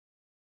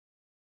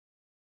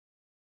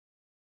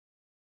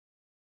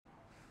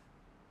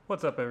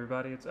What's up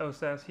everybody, it's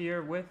OSAS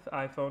here with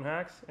iPhone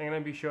Hacks, and I'm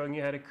going to be showing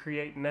you how to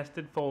create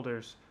nested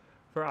folders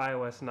for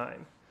iOS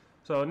 9.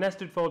 So a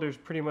nested folder is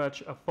pretty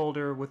much a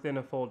folder within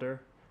a folder.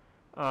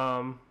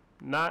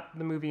 Not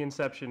the movie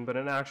Inception, but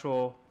an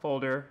actual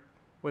folder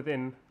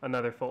within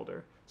another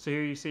folder. So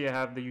here you see I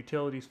have the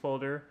utilities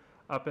folder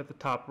up at the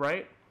top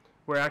right.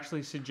 We're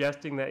actually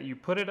suggesting that you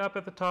put it up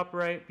at the top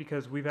right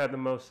because we've had the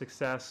most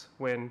success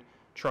when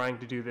trying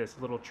to do this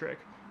little trick.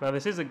 Now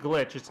this is a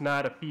glitch, it's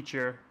not a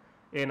feature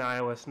in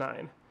iOS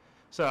 9.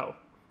 So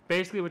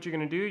basically what you're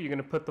going to do, you're going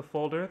to put the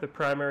folder, the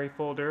primary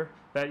folder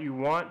that you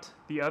want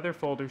the other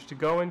folders to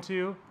go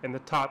into in the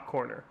top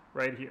corner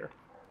right here.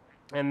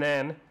 And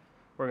then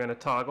we're going to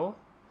toggle,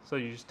 so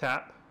you just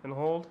tap and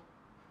hold.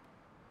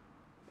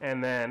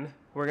 And then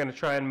we're going to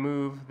try and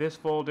move this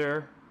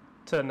folder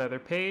to another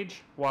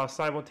page while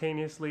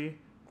simultaneously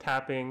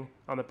tapping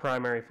on the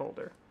primary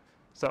folder.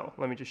 So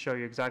let me just show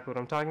you exactly what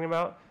I'm talking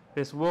about.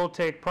 This will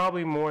take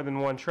probably more than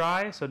one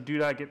try, so do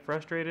not get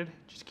frustrated.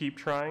 Just keep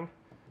trying,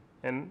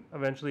 and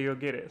eventually you'll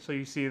get it. So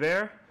you see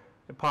there,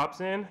 it pops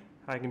in.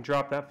 I can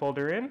drop that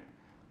folder in.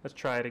 Let's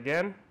try it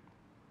again.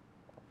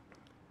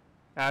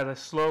 As I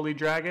slowly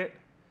drag it,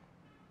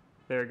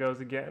 there it goes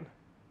again.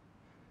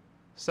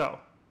 So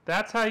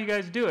that's how you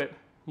guys do it.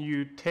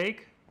 You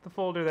take the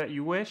folder that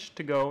you wish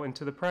to go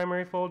into the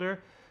primary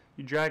folder,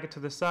 you drag it to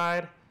the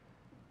side,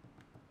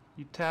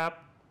 you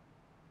tap,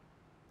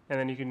 and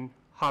then you can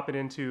hop it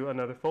into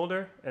another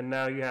folder, and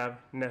now you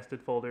have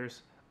nested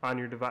folders on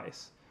your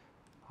device.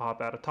 I'll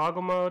hop out of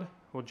toggle mode,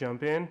 we'll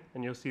jump in,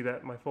 and you'll see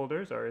that my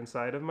folders are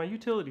inside of my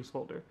utilities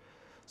folder.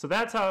 So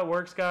that's how it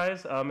works,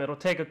 guys. It'll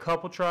take a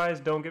couple tries,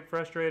 don't get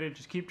frustrated,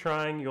 just keep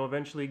trying, you'll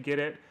eventually get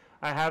it.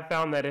 I have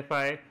found that if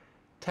I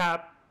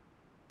tap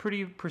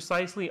pretty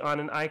precisely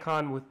on an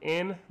icon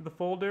within the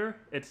folder,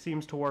 it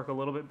seems to work a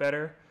little bit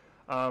better.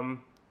 To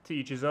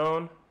each his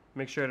own.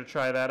 Make sure to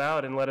try that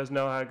out and let us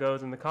know how it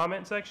goes in the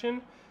comment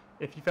section.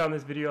 If you found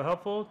this video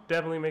helpful,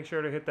 definitely make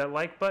sure to hit that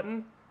like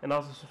button and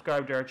also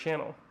subscribe to our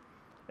channel.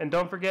 And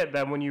don't forget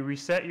that when you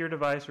reset your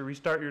device or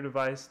restart your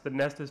device, the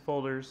nested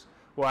folders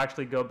will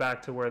actually go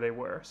back to where they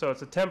were. So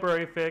it's a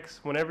temporary fix.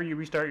 Whenever you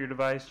restart your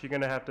device, you're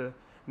going to have to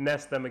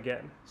nest them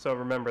again. So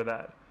remember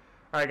that.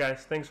 Alright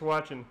guys, thanks for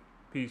watching.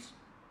 Peace.